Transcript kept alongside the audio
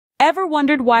Ever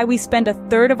wondered why we spend a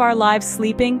third of our lives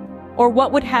sleeping, or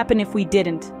what would happen if we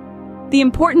didn't? The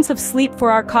importance of sleep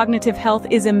for our cognitive health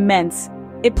is immense.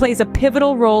 It plays a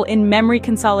pivotal role in memory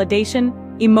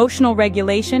consolidation, emotional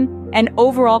regulation, and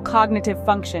overall cognitive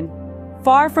function.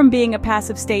 Far from being a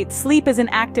passive state, sleep is an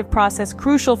active process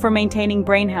crucial for maintaining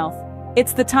brain health.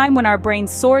 It's the time when our brain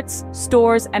sorts,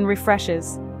 stores, and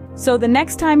refreshes. So the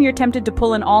next time you're tempted to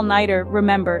pull an all-nighter,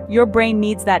 remember, your brain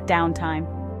needs that downtime.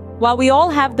 While we all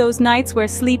have those nights where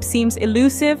sleep seems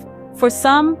elusive, for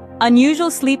some, unusual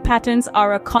sleep patterns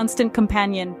are a constant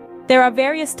companion. There are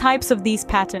various types of these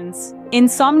patterns.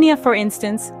 Insomnia, for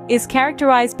instance, is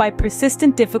characterized by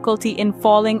persistent difficulty in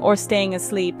falling or staying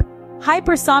asleep.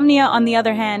 Hypersomnia, on the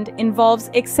other hand,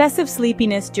 involves excessive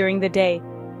sleepiness during the day.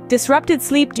 Disrupted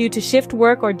sleep due to shift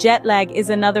work or jet lag is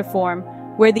another form,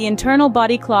 where the internal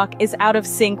body clock is out of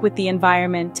sync with the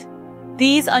environment.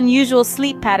 These unusual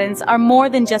sleep patterns are more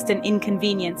than just an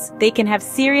inconvenience. They can have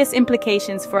serious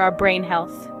implications for our brain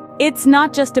health. It's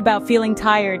not just about feeling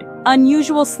tired.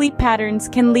 Unusual sleep patterns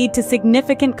can lead to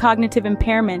significant cognitive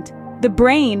impairment. The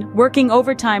brain, working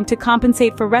overtime to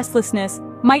compensate for restlessness,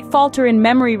 might falter in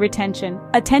memory retention,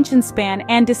 attention span,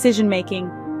 and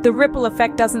decision-making. The ripple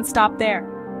effect doesn't stop there.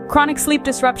 Chronic sleep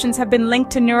disruptions have been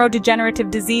linked to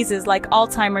neurodegenerative diseases like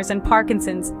Alzheimer's and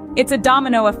Parkinson's. It's a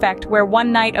domino effect where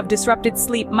one night of disrupted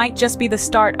sleep might just be the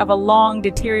start of a long,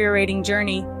 deteriorating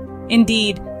journey.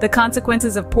 Indeed, the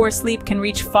consequences of poor sleep can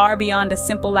reach far beyond a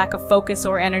simple lack of focus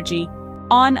or energy.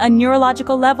 On a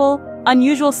neurological level,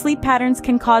 unusual sleep patterns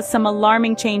can cause some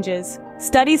alarming changes.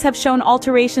 Studies have shown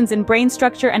alterations in brain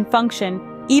structure and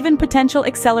function, even potential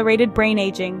accelerated brain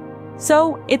aging.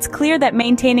 So, it's clear that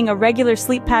maintaining a regular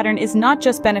sleep pattern is not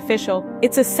just beneficial,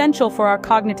 it's essential for our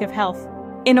cognitive health.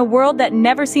 In a world that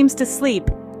never seems to sleep,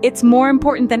 it's more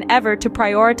important than ever to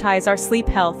prioritize our sleep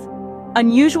health.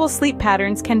 Unusual sleep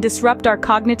patterns can disrupt our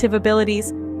cognitive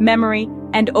abilities, memory,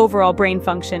 and overall brain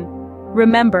function.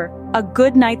 Remember, a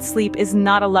good night's sleep is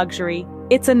not a luxury,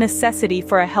 it's a necessity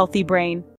for a healthy brain.